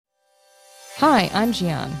Hi, I'm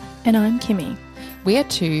Giarne. And I'm Kimmy. We are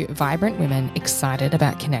two vibrant women excited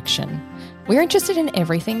about connection. We're interested in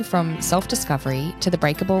everything from self-discovery to the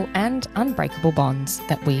breakable and unbreakable bonds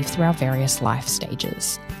that weave through our various life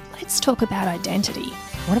stages. Let's talk about identity,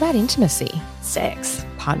 What about intimacy, sex,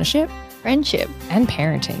 partnership, friendship, and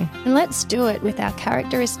parenting? and let's do it with our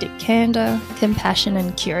characteristic candour, compassion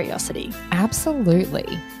and curiosity.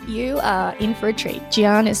 Absolutely. You are in for a treat.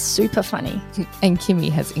 Giarne is super funny. And Kimmy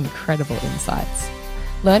has incredible insights.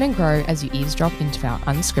 Learn and grow as you eavesdrop into our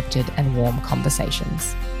unscripted and warm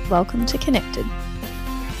conversations. Welcome to Connected.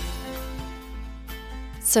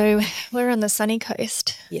 So we're on the sunny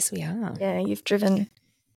coast. Yes, we are. Yeah, you've driven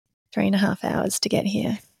 3.5 hours to get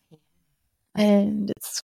here. And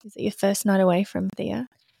is it your first night away from Thea?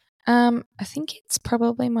 I think it's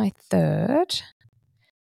probably my third.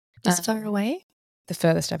 Just far away? The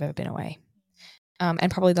furthest I've ever been away.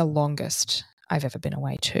 And probably the longest I've ever been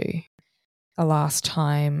away too. The last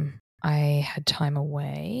time I had time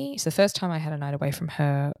away, so the first time I had a night away from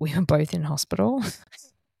her, we were both in hospital.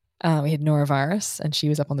 We had norovirus and she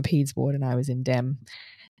was up on the peds ward and I was in DEM.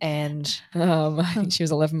 And I think she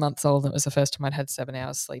was 11 months old and it was the first time I'd had 7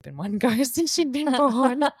 hours sleep in one go since she'd been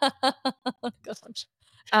born. Oh, gosh.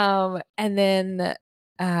 And then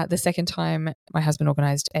the second time my husband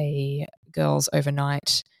organised a girls'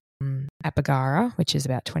 overnight at Bagara, which is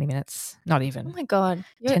about 20 minutes, not even. Oh my God.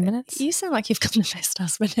 10 minutes? You sound like you've got the best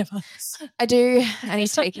husband ever. I do. And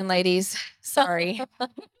he's taken, ladies. Sorry.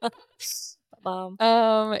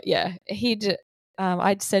 Yeah,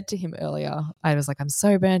 I'd said to him earlier, I was like, I'm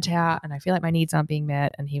so burnt out and I feel like my needs aren't being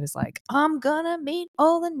met. And he was like, I'm gonna meet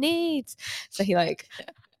all the needs. So he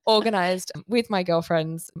organised with my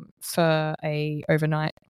girlfriends for a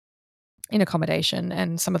overnight in accommodation,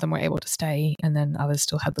 and some of them were able to stay and then others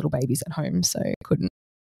still had little babies at home, so couldn't.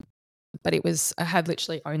 But I had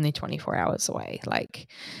literally only 24 hours away, and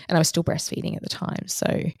I was still breastfeeding at the time. So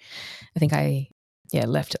I think I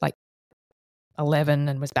left at 11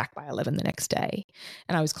 and was back by 11 the next day.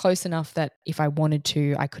 And I was close enough that if I wanted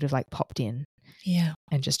to, I could have popped in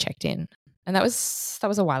and just checked in. And that was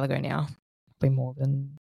a while ago now, probably more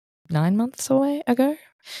than 9 months ago.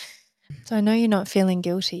 So I know you're not feeling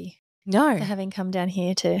guilty No. for having come down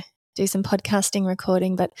here to do some podcasting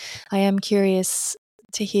recording, but I am curious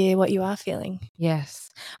to hear what you are feeling. Yes.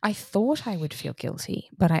 I thought I would feel guilty,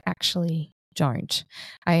 but I actually don't.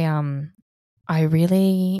 I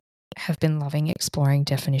really have been loving exploring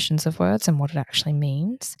definitions of words and what it actually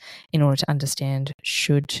means in order to understand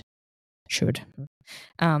should. Does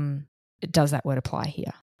that word apply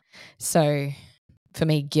here? So for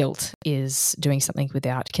me, guilt is doing something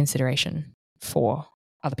without consideration for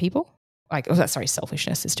other people.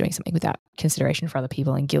 Selfishness is doing something without consideration for other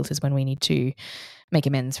people, and guilt is when we need to make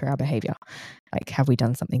amends for our behaviour. Have we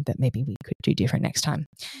done something that maybe we could do different next time?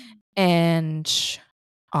 And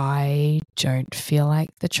I don't feel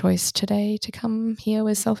like the choice today to come here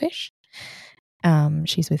was selfish.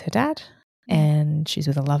 She's with her dad and she's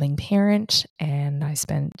with a loving parent, and I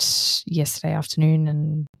spent yesterday afternoon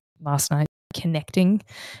and last night connecting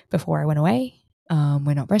before I went away.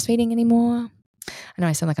 We're not breastfeeding anymore. I know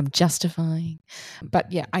I sound like I'm justifying,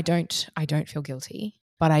 but yeah, I don't feel guilty,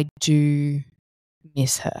 but I do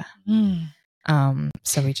miss her.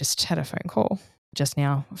 So we just had a phone call just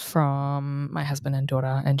now from my husband and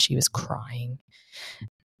daughter, and she was crying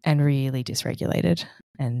and really dysregulated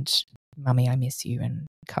and, Mummy, I miss you and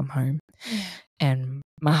come home. Yeah. And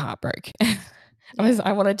my heart broke.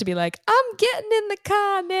 I wanted to be like, I'm getting in the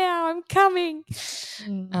car now, I'm coming.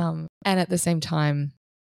 And at the same time,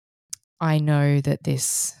 I know that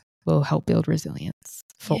this will help build resilience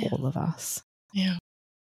for all of us. Yeah.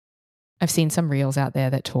 I've seen some reels out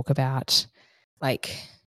there that talk about,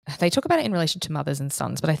 they talk about it in relation to mothers and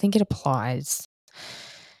sons, but I think it applies,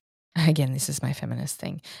 again, this is my feminist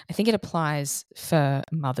thing, I think it applies for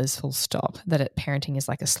mothers full stop, that parenting is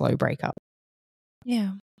like a slow breakup.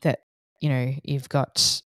 Yeah. That, you've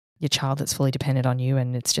got your child that's fully dependent on you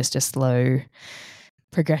and it's just a slow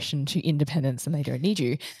progression to independence and they don't need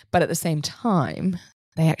you. But at the same time,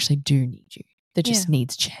 they actually do need you. There just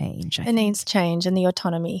needs change. It needs change, and the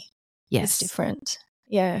autonomy is different.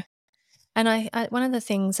 Yeah. And I one of the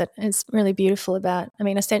things that is really beautiful about,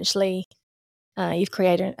 essentially you've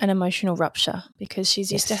created an emotional rupture because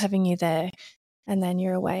she's used to having you there and then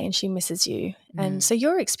you're away and she misses you. And so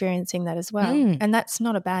you're experiencing that as well. And that's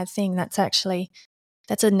not a bad thing. That's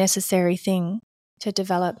a necessary thing to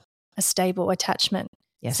develop a stable attachment.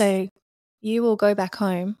 Yes. So you will go back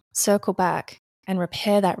home, circle back and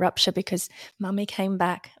repair that rupture because Mummy came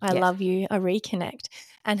back. I love you. I reconnect.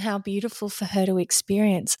 And how beautiful for her to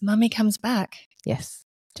experience. Mummy comes back. Yes.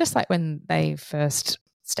 Just like when they first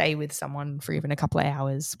stay with someone for even a couple of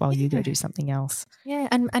hours while you go do something else. Yeah.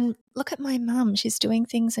 And look at my mum. She's doing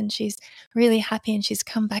things and she's really happy and she's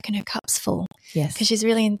come back and her cup's full. Yes. Because she's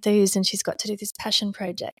really enthused and she's got to do this passion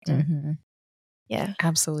project. And yeah.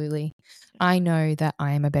 Absolutely. I know that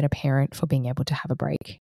I am a better parent for being able to have a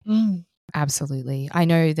break. Absolutely. I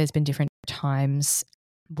know there's been different times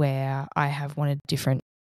where I have wanted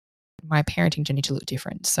my parenting journey to look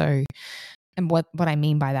different. So, and what I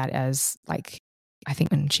mean by that is like, I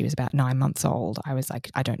think when she was about 9 months old, I was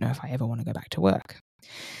like, I don't know if I ever want to go back to work.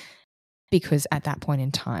 Because at that point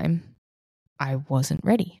in time, I wasn't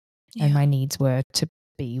ready. And my needs were to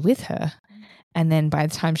be with her. And then by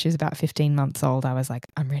the time she was about 15 months old, I was like,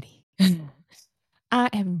 I'm ready. I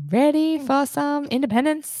am ready for some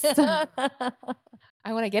independence.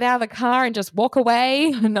 I want to get out of the car and just walk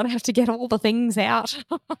away and not have to get all the things out.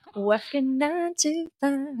 Working 9 to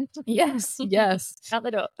 5. Yes. Out the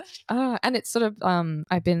door. And it's sort of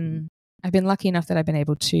I've been lucky enough that I've been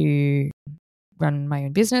able to run my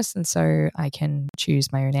own business, and so I can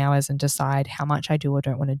choose my own hours and decide how much I do or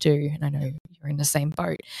don't want to do. And I know you're in the same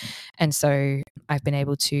boat. And so I've been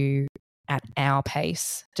able to, at our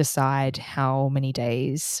pace, decide how many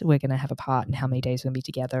days we're going to have apart and how many days we're going to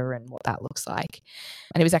be together and what that looks like.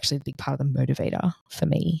 And it was actually a big part of the motivator for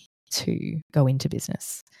me to go into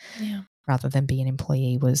business rather than be an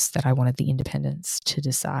employee, was that I wanted the independence to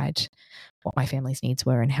decide what my family's needs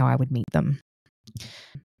were and how I would meet them.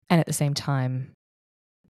 And at the same time,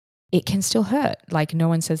 it can still hurt. Like, no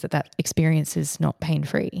one says that experience is not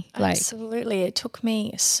pain-free. Absolutely. It took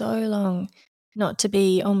me so long not to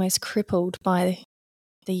be almost crippled by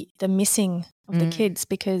the missing of the kids,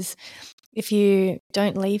 because if you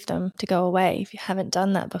don't leave them to go away, if you haven't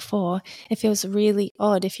done that before, it feels really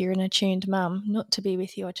odd if you're an attuned mum not to be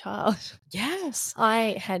with your child. Yes.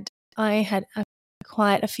 I had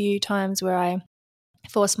quite a few times where I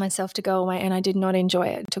forced myself to go away and I did not enjoy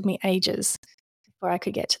it. It took me ages before I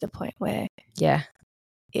could get to the point where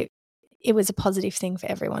it was a positive thing for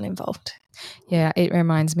everyone involved. Yeah, it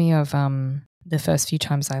reminds me of the first few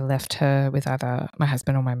times I left her with either my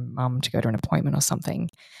husband or my mum to go to an appointment or something,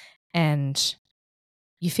 and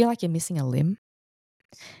you feel like you're missing a limb.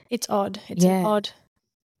 It's odd. It's an odd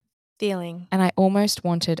feeling. And I almost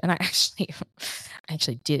wanted, and I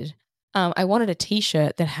actually did. I wanted a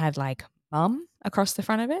T-shirt that had like mum across the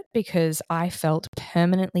front of it, because I felt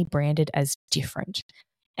permanently branded as different.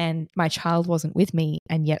 And my child wasn't with me,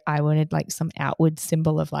 and yet I wanted like some outward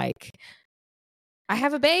symbol of like, I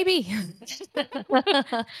have a baby.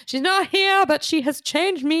 She's not here, but she has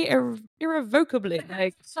changed me irrevocably.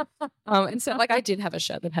 Like, and so like I did have a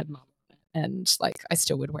shirt that had mum, and like I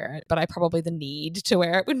still would wear it, but the need to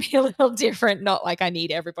wear it would be a little different. Not like I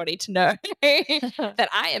need everybody to know that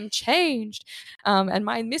I am changed, and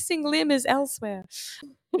my missing limb is elsewhere.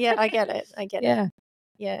 Yeah, I get it.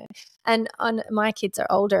 Yeah. And my kids are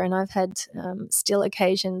older, and I've had still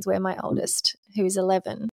occasions where my oldest, who's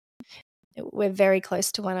 11, we're very close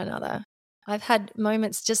to one another. I've had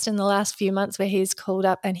moments just in the last few months where he's called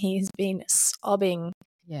up and he's been sobbing,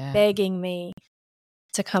 begging me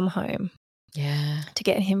to come home. Yeah. To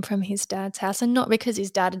get him from his dad's house. And not because his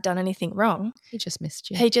dad had done anything wrong. He just missed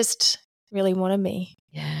you. He just really wanted me.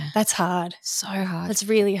 Yeah. That's hard. So hard. That's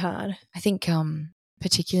really hard. I think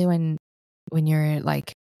particularly when you're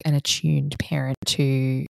like an attuned parent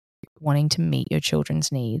to wanting to meet your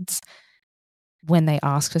children's needs, when they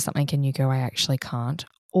ask for something and you go, I actually can't,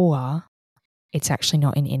 or it's actually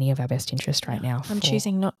not in any of our best interest right now. I'm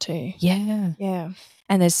choosing not to. Yeah. Yeah.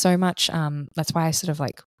 And there's so much, that's why I sort of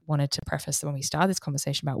like wanted to preface when we started this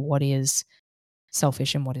conversation about what is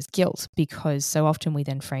selfish and what is guilt, because so often we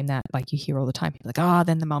then frame that, like you hear all the time, people like,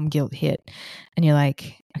 then the mum guilt hit. And you're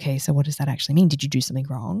like, okay, so what does that actually mean? Did you do something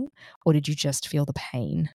wrong? Or did you just feel the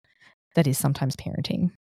pain that is sometimes parenting?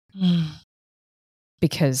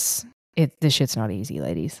 Because this shit's not easy,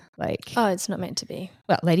 ladies. Like, it's not meant to be.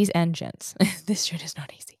 Well, ladies and gents, this shit is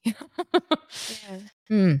not easy.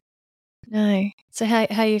 Yeah. No. So how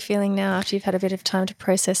are you feeling now after you've had a bit of time to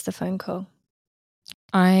process the phone call?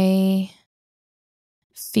 I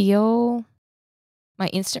feel my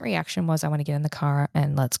instant reaction was I want to get in the car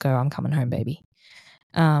and let's go. I'm coming home, baby.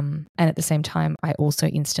 And at the same time, I also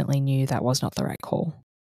instantly knew that was not the right call.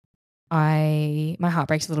 My heart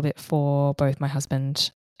breaks a little bit for both my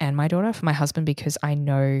husband and my daughter. For my husband, because I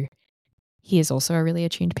know he is also a really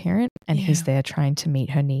attuned parent, and he's there trying to meet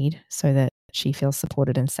her need so that she feels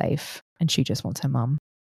supported and safe, and she just wants her mum.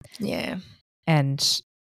 Yeah. And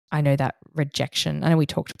I know that rejection. I know we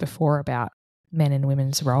talked before about men and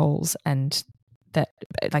women's roles, and that,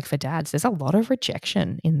 like for dads, there's a lot of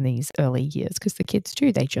rejection in these early years because the kids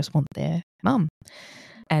do. They just want their mum,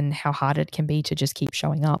 and how hard it can be to just keep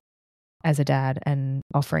showing up as a dad and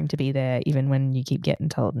offering to be there even when you keep getting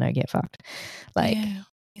told, no, get fucked. Like, yeah,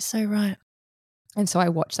 you're so right. And so I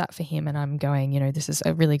watch that for him and I'm going, this is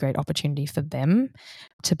a really great opportunity for them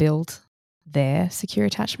to build their secure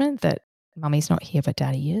attachment that mummy's not here, but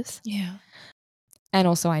daddy is. Yeah. And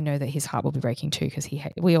also I know that his heart will be breaking too because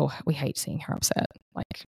we hate seeing her upset.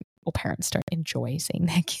 Like, all parents don't enjoy seeing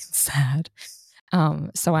their kids sad.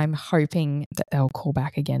 So I'm hoping that they'll call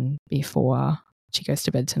back again before she goes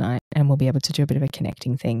to bed tonight and we'll be able to do a bit of a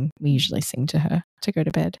connecting thing. We usually sing to her to go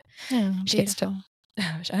to bed. Yeah, she gets to,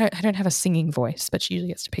 I don't have a singing voice, but she usually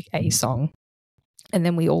gets to pick a song and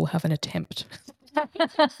then we all have an attempt.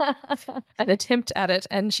 An attempt at it,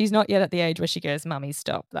 and she's not yet at the age where she goes, "Mummy,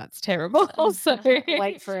 stop, that's terrible." Also,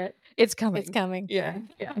 wait for it. It's coming. It's coming. Yeah,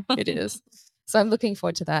 it is. So I'm looking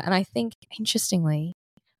forward to that. And I think, interestingly,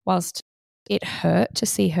 whilst it hurt to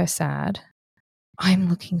see her sad, I'm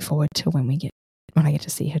looking forward to when I get to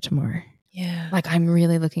see her tomorrow. Yeah. Like, I'm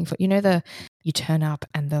really looking for, you turn up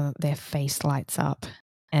and their face lights up.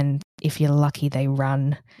 And if you're lucky, they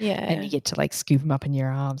run. Yeah. And you get to like scoop them up in your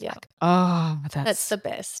arms. Yeah. Like, oh, that's the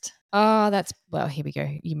best. Oh, well, here we go.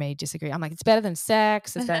 You may disagree. I'm like, it's better than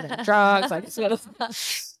sex. It's better than drugs. Like, it's better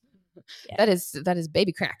that is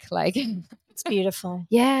baby crack. Like, it's beautiful.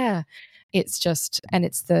 Yeah. It's just, and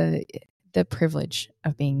it's the privilege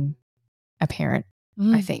of being a parent.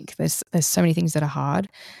 I think there's so many things that are hard.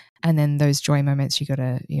 And then those joy moments, you got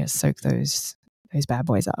to, soak those bad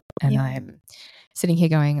boys up. And I'm sitting here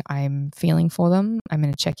going, I'm feeling for them. I'm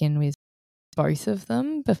going to check in with both of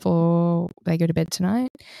them before they go to bed tonight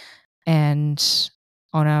and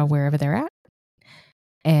honor wherever they're at.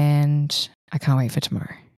 And I can't wait for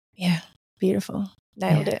tomorrow. Yeah. Beautiful.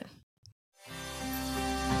 Nailed it.